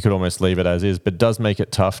bad. You could almost leave it as is, but it does make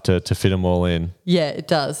it tough to fit them all in. Yeah, it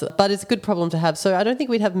does. But it's a good problem to have. So I don't think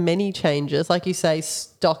we'd have many changes. Like you say,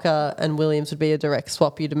 Stocker and Williams would be a direct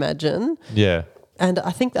swap, you'd imagine. Yeah. And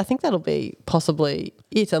I think that'll be possibly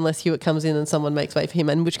it, unless Hewitt comes in and someone makes way for him,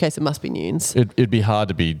 in which case it must be Nunes. It'd be hard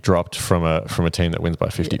to be dropped from a team that wins by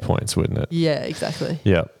 50 points, wouldn't it? Yeah, exactly.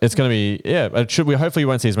 Yeah, it's going to be, hopefully we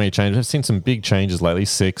won't see as many changes. I've seen some big changes lately,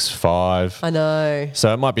 6, 5. I know.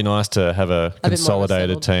 So it might be nice to have a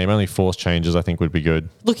consolidated team. Only forced changes I think would be good.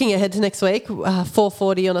 Looking ahead to next week,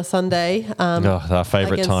 4:40 on a Sunday. Our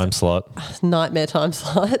favourite time slot. Nightmare time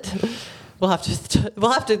slot. We'll have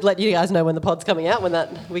to let you guys know when the pod's coming out, when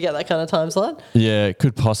we get that kind of time slot. Yeah, it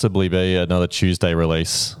could possibly be another Tuesday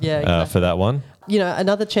release for that one.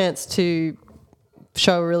 Another chance to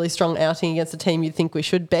show a really strong outing against a team you'd think we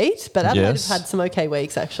should beat. But Adelaide have had some okay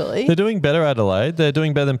weeks, actually. They're doing better, Adelaide. They're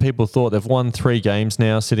doing better than people thought. They've won 3 games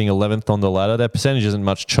now, sitting 11th on the ladder. Their percentage isn't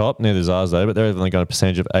much chopped, neither is ours, though, but they've only got a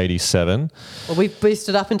percentage of 87. Well, we've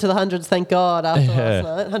boosted up into the hundreds, thank God, after last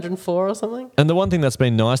night. 104 or something. And the one thing that's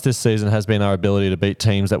been nice this season has been our ability to beat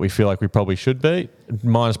teams that we feel like we probably should beat.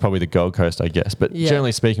 Minus probably the Gold Coast, I guess. But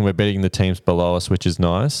generally speaking, we're beating the teams below us, which is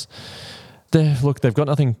nice. They've got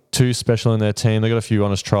nothing too special in their team. They've got a few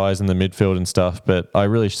honest tries in the midfield and stuff, but I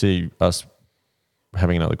really see us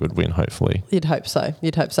having another good win, hopefully. You'd hope so.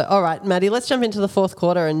 All right, Maddie, let's jump into the fourth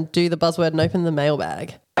quarter and do the buzzword and open the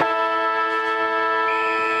mailbag.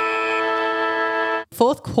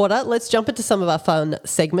 Fourth quarter, let's jump into some of our fun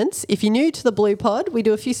segments. If you're new to the Blue Pod, we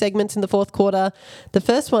do a few segments in the fourth quarter. The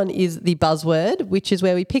first one is the buzzword, which is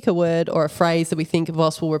where we pick a word or a phrase that we think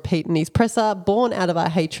Voss will repeat in his presser, born out of our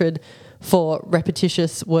hatred for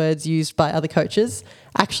repetitious words used by other coaches.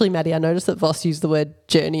 Actually, Maddie, I noticed that Voss used the word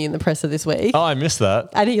journey in the presser this week. Oh, I missed that.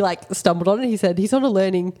 And he stumbled on it. He said he's on a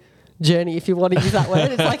learning journey, if you want to use that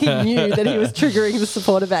word. It's like he knew that he was triggering the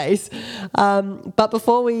supporter base. But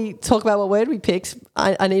before we talk about what word we picked,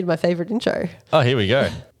 I need my favourite intro. Oh, here we go.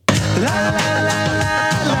 La, la, la,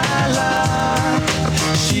 la, la, la.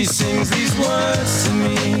 She sings these words to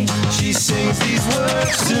me. She sings these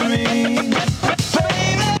words to me.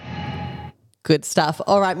 Good stuff.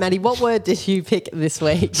 All right, Maddie, what word did you pick this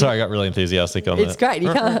week? Sorry, I got really enthusiastic on that. It's great.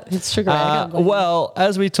 You can't. It's sugar. Well,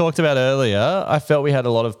 as we talked about earlier, I felt we had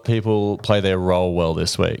a lot of people play their role well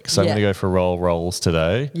this week. So I'm going to go for roles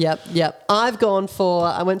today. Yep. I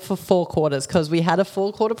went for 4 quarters because we had a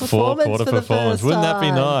 4-quarter performance. Wouldn't that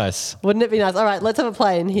be nice? Wouldn't it be nice? All right, let's have a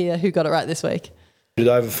play and hear who got it right this week. Did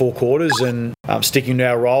over 4 quarters and sticking to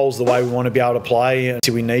our roles the way we want to be able to play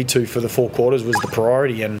until we need to for the 4 quarters was the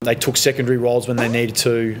priority, and they took secondary roles when they needed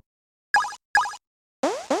to.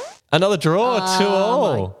 Another draw, 2-all.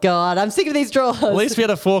 Oh, my God. I'm sick of these draws. At least we had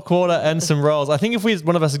a 4-quarter and some rolls. I think if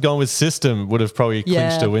one of us had gone with system, would have probably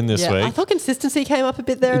clinched a win this week. I thought consistency came up a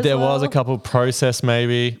bit there as well. There was a couple process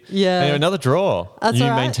maybe. Yeah. Anyway, another draw. That's you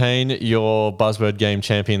all right. maintain your buzzword game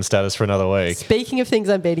champion status for another week. Speaking of things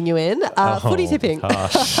I'm beating you in, footy tipping.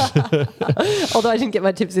 Although I didn't get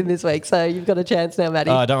my tips in this week, so you've got a chance now,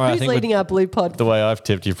 Maddie. Don't worry. Who's leading our Blue Pod? The way I've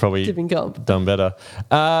tipped, you've probably done better.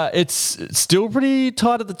 It's still pretty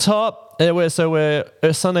tight at the top.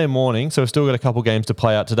 We're Sunday morning, so we've still got a couple games to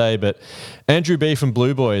play out today. But Andrew B from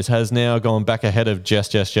Blue Boys has now gone back ahead of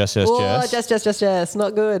Jess. Oh, Jess.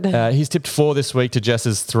 Not good. He's tipped 4 this week to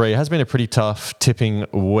Jess's 3. It has been a pretty tough tipping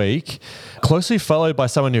week. Closely followed by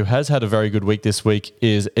someone who has had a very good week this week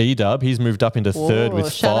is E-Dub. He's moved up into 3rd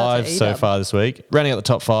with 5 so far this week. Rounding out the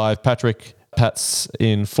top 5, Pat's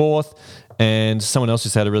in 4th. And someone else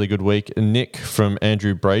who's had a really good week, Nick from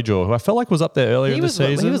Andrew Brajaw, who I felt like was up there earlier in the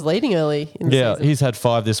season. He was leading early in the season. Yeah, he's had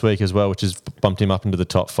 5 this week as well, which has bumped him up into the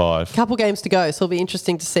top 5. Couple games to go, so it'll be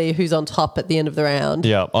interesting to see who's on top at the end of the round.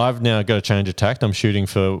 Yeah, I've now got to change of tact. I'm shooting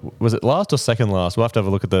for, was it last or second last? We'll have to have a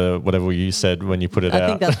look at whatever you said when you put it out. I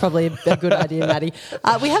think that's probably a good idea, Maddie.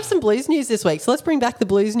 We have some Blues news this week, so let's bring back the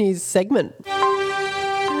Blues news segment.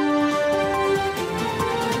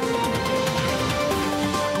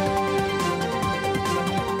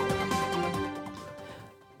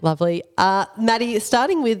 Lovely. Maddie,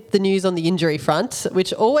 starting with the news on the injury front,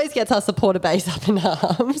 which always gets our supporter base up in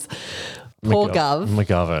arms. Poor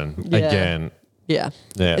McGovern, again. Yeah.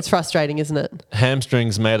 It's frustrating, isn't it?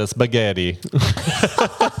 Hamstrings made of spaghetti.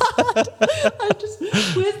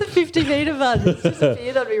 Where's the 50-metre button? It's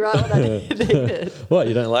disappeared on me right when I needed it. What,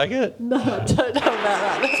 you don't like it? No, I don't know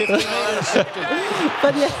about that.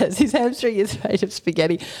 But yes, his hamstring is made of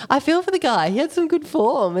spaghetti. I feel for the guy. He had some good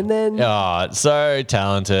form and then... Oh, so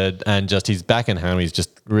talented, and just his back and hammies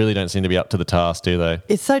just really don't seem to be up to the task, do they?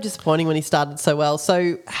 It's so disappointing when he started so well.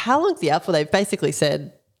 So how long's he out for? They've basically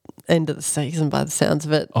said end of the season by the sounds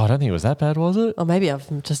of it. Oh, I don't think it was that bad, was it? Or maybe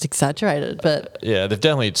I've just exaggerated, but... Yeah, they've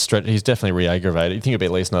definitely he's definitely re-aggravated. You think it'll be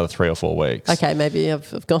at least another 3 or 4 weeks. Okay, maybe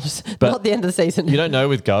I've gone... not the end of the season. You don't know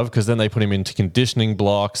with Gov because then they put him into conditioning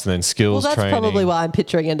blocks and then skills training. Well, that's probably why I'm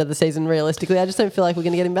picturing end of the season realistically. I just don't feel like we're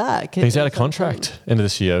going to get him back. He's out of contract end of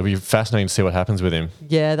this year. It'll be fascinating to see what happens with him.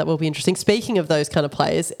 Yeah, that will be interesting. Speaking of those kind of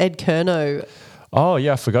players, Ed Curnow... Oh,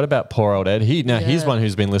 yeah, I forgot about poor old Ed. He's one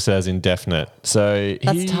who's been listed as indefinite. So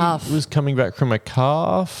That's tough. Was coming back from a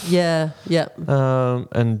calf. Yeah.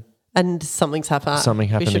 And something's happened. Something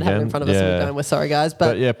happened We should have it in again. front of us and we're going, we're sorry, guys.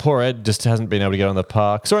 But yeah, poor Ed just hasn't been able to get on the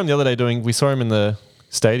park. Saw him the other day we saw him in the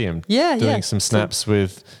stadium doing some snaps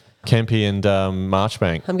with Kempy and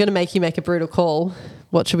Marchbank. I'm going to make you make a brutal call.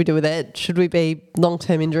 What should we do with Ed? Should we be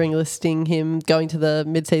long-term injury listing him, going to the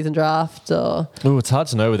mid-season draft? Or It's hard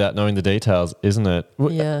to know without knowing the details, isn't it?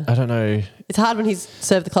 Yeah. I don't know. It's hard when he's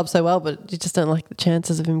served the club so well, but you just don't like the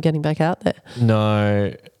chances of him getting back out there.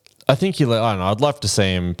 No. I think I don't know. I'd love to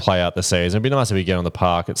see him play out the season. It'd be nice if he get on the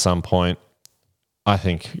park at some point. I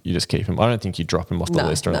think you just keep him. I don't think you drop him off the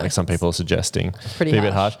list or anything like some people are suggesting. Pretty be a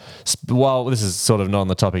bit harsh. Well, this is sort of not on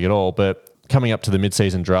the topic at all, but coming up to the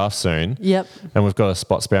mid-season draft soon. Yep. And we've got a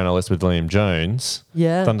spot spare on our list with Liam Jones.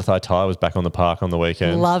 Yeah. Thunder Thigh Ty was back on the park on the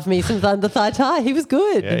weekend. Love me some Thunder Thigh Ty. He was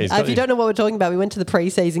good. Yeah, if you don't know what we're talking about, we went to the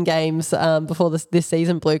pre-season games before this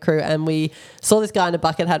season, Blue Crew, and we saw this guy in a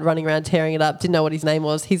bucket hat running around tearing it up. Didn't know what his name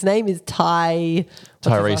was. His name is Tyrese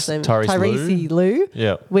Lou.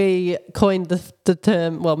 Yeah. We coined the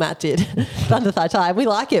term, well, Matt did, Thunder Thigh Ty. We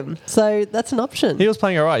like him. So that's an option. He was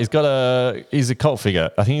playing all right. He's a cult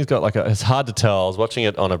figure. I think he's got it's hard to tell. I was watching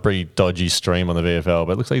it on a pretty dodgy stream on the VFL,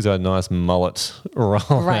 but it looks like he's got a nice mullet rolling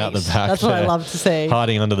out the back. That's what I love to see.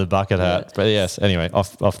 Hiding under the bucket hat. Yeah. But yes, anyway,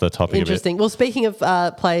 off the topic Interesting. a bit. Well, speaking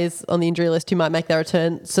of players on the injury list who might make their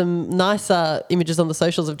return, some nice images on the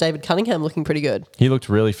socials of David Cunningham looking pretty good. He looked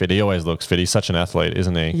really fit. He always looks fit. He's such an athlete,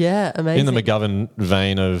 isn't he? Yeah, amazing. In the McGovern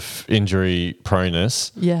vein of injury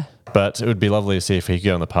proneness. Yeah. But it would be lovely to see if he could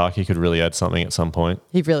get on the park. He could really add something at some point.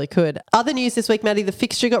 He really could. Other news this week, Maddie, the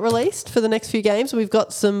fixture got released for the next few games. We've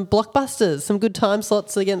got some blockbusters, some good time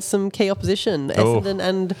slots against some key opposition. Essendon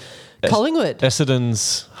and Collingwood.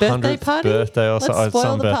 Essendon's birthday 100th party? birthday or Let's spoil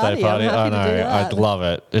some the birthday party. I'm I happy to do know. that. I'd love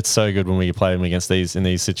it. It's so good when we play them against in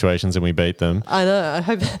these situations and we beat them. I know. I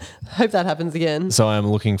hope that happens again. So I'm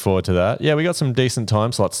looking forward to that. Yeah, we got some decent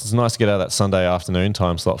time slots. It's nice to get out of that Sunday afternoon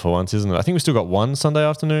time slot for once, isn't it? I think we still got one Sunday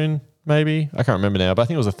afternoon, maybe. I can't remember now, but I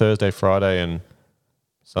think it was a Thursday, Friday, and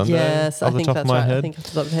Sunday. Yes, I think that's right. I think off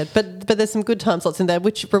the top of my head. But there's some good time slots in there,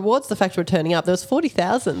 which rewards the fact we're turning up. There was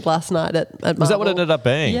 40,000 last night at Marvel. Was that what it ended up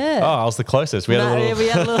being? Yeah. Oh, I was the closest. We had a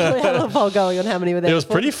little poll going on how many were there. It was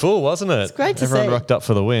pretty full, wasn't it? It's great to Everyone see. rocked up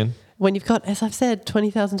for the win. When you've got, as I've said,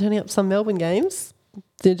 20,000 turning up some Melbourne games,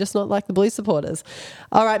 they're just not like the Blues supporters.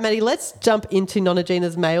 All right, Maddie, let's jump into Nona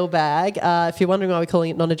Gina's mailbag. If you're wondering why we're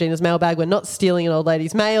calling it Nona Gina's mailbag, we're not stealing an old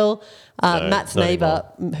lady's mail. Matt's neighbour,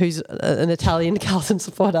 who's an Italian Carlton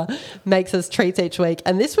supporter, makes us treats each week.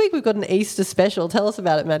 And this week we've got an Easter special. Tell us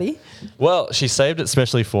about it, Maddie. Well, she saved it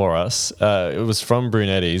specially for us. It was from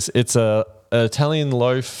Brunetti's. It's an Italian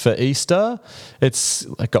loaf for Easter. It's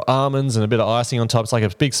like got almonds and a bit of icing on top. It's like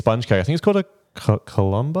a big sponge cake. I think it's called a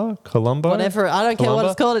Colombo? Whatever. I don't care what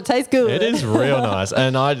it's called. It tastes good. It is real nice.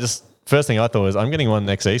 And first thing I thought was, I'm getting one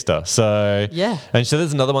next Easter. So, yeah. And so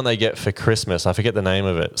there's another one they get for Christmas. I forget the name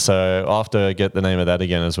of it. So I'll have to get the name of that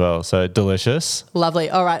again as well. So delicious. Lovely.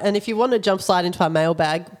 All right. And if you want to jump slide into our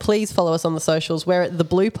mailbag, please follow us on the socials. We're at The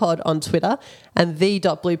Blue Pod on Twitter and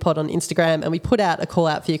the.bluepod on Instagram. And we put out a call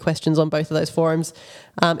out for your questions on both of those forums.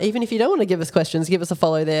 Even if you don't want to give us questions, give us a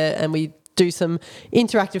follow there and we do some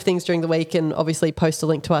interactive things during the week and obviously post a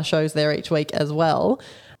link to our shows there each week as well.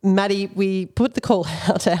 Maddie, we put the call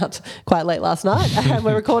out quite late last night and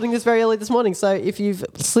we're recording this very early this morning. So if you've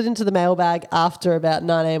slid into the mailbag after about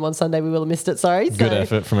 9 a.m. on Sunday, we will have missed it. Sorry. Good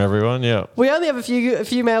effort from everyone. Yeah. We only have a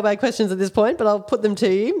few mailbag questions at this point, but I'll put them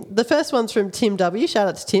to you. The first one's from Tim W. Shout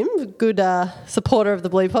out to Tim, good supporter of the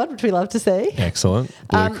Blue Pod, which we love to see. Excellent.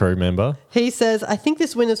 Blue Crew member. He says, I think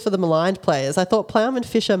this win is for the maligned players. I thought Plowman,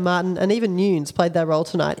 Fisher, Martin and even Nunes played their role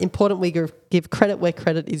tonight. Important we give credit where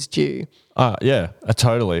credit is due. Yeah,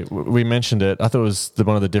 totally. We mentioned it. I thought it was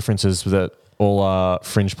one of the differences that all our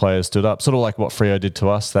fringe players stood up, sort of like what Freo did to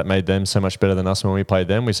us. That made them so much better than us when we played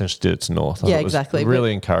them. We essentially did it to North. Yeah, exactly.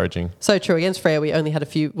 Really encouraging. So true. Against Freo, we only had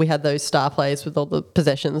we had those star players with all the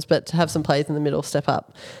possessions, but to have some players in the middle step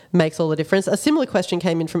up makes all the difference. A similar question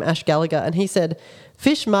came in from Ash Gallagher, and he said,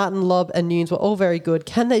 Fish, Martin, Lobb and Nunes were all very good.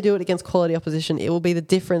 Can they do it against quality opposition? It will be the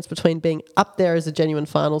difference between being up there as a genuine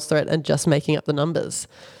finals threat and just making up the numbers.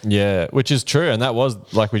 Yeah, which is true. And that was,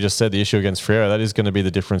 like we just said, the issue against Freo. That is going to be the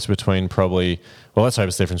difference between probably, well, let's hope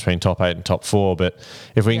it's the difference between top 8 and top 4. But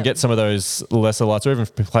if we can get some of those lesser lights, or even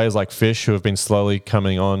players like Fish who have been slowly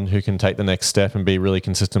coming on, who can take the next step and be really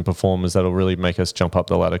consistent performers, that'll really make us jump up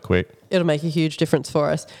the ladder quick. It'll make a huge difference for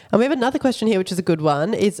us. And we have another question here, which is a good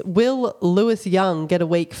one, is will Lewis Young get a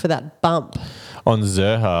week for that bump? On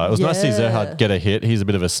Zerha. It was nice to see Zerha get a hit. He's a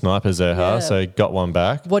bit of a sniper, Zerha, so he got one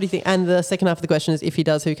back. What do you think? And the second half of the question is if he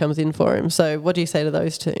does, who comes in for him? So what do you say to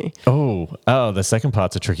those two? Oh, the second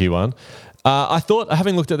part's a tricky one. I thought,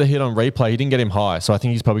 having looked at the hit on replay, he didn't get him high, so I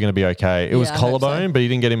think he's probably going to be okay. It was collarbone, but he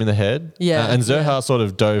didn't get him in the head. Yeah. And Zerha sort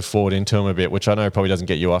of dove forward into him a bit, which I know probably doesn't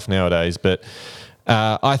get you off nowadays, but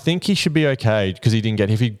I think he should be okay because he didn't get.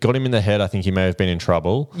 If he got him in the head, I think he may have been in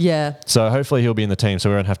trouble. Yeah. So hopefully he'll be in the team, so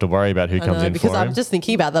we won't have to worry about who comes in for him. Because I'm just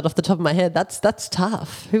thinking about that off the top of my head. That's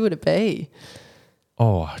tough. Who would it be?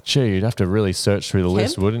 Oh, gee, you'd have to really search through the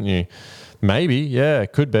list, wouldn't you? Maybe, yeah,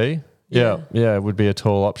 it could be. Yeah, it would be a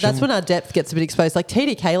tall option. That's when our depth gets a bit exposed. Like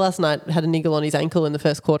TDK last night had a niggle on his ankle in the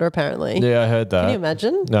first quarter, apparently. Yeah, I heard that. Can you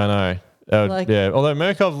imagine? No. Although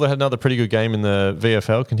Murkov had another pretty good game in the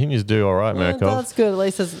VFL, continues to do all right, Murkov. That's good. At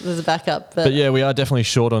least there's a backup. But yeah, we are definitely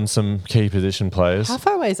short on some key position players. How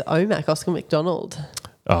far away is Omac, Oscar McDonald?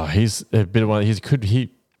 Oh, he's a bit of one.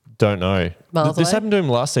 He don't know. This happened to him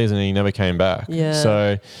last season and he never came back. Yeah.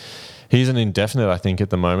 So he's an indefinite, I think,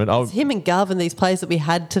 at the moment. It's him and Gov and these players that we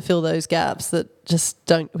had to fill those gaps that just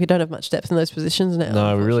we don't have much depth in those positions now.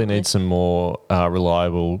 No, we really need some more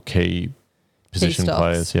reliable key position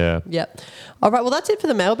players, yeah. Yep. All right, well, that's it for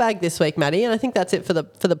the mailbag this week, Maddie, and I think that's it for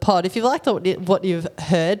the pod. If you've liked what you've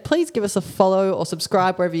heard, please give us a follow or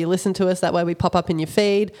subscribe wherever you listen to us. That way we pop up in your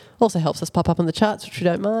feed. Also helps us pop up on the charts, which we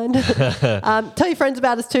don't mind. Tell your friends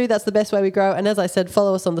about us too. That's the best way we grow. And as I said,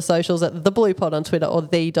 follow us on the socials at The Blue Pod on Twitter or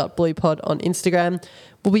the.bluepod on Instagram.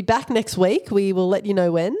 We'll be back next week. We will let you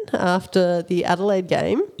know when, after the Adelaide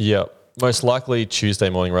game. Yep. Most likely Tuesday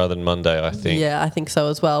morning rather than Monday, I think. Yeah, I think so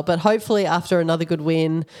as well. But hopefully after another good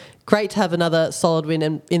win, great to have another solid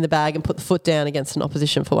win in the bag and put the foot down against an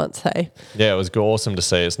opposition for once, hey? Yeah, it was awesome to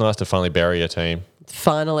see. It's nice to finally bury a team.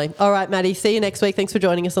 Finally. All right, Maddie, see you next week. Thanks for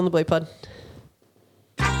joining us on the Blue Pod.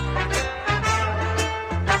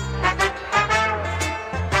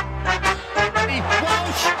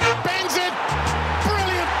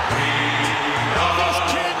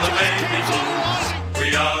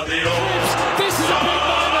 We are the